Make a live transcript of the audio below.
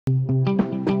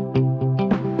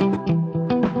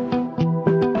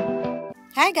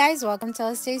Hi guys, welcome to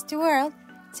Let's Tasty World.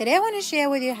 Today I want to share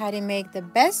with you how to make the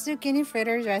best zucchini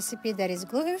fritters recipe that is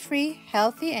gluten-free,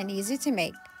 healthy, and easy to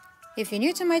make. If you're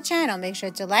new to my channel, make sure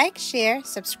to like, share,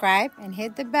 subscribe, and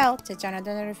hit the bell to turn on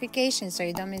the notifications so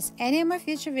you don't miss any of my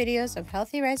future videos of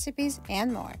healthy recipes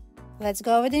and more. Let's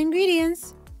go over the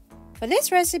ingredients. For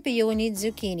this recipe, you will need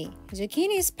zucchini.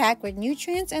 Zucchini is packed with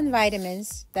nutrients and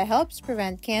vitamins that helps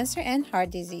prevent cancer and heart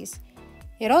disease.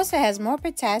 It also has more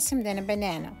potassium than a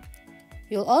banana.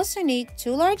 You'll also need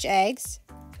 2 large eggs,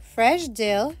 fresh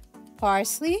dill,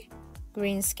 parsley,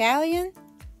 green scallion,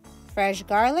 fresh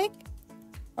garlic,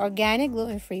 organic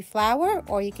gluten-free flour,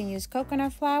 or you can use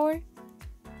coconut flour,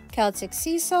 Celtic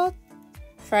sea salt,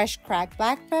 fresh cracked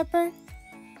black pepper,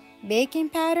 baking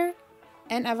powder,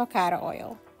 and avocado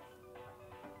oil.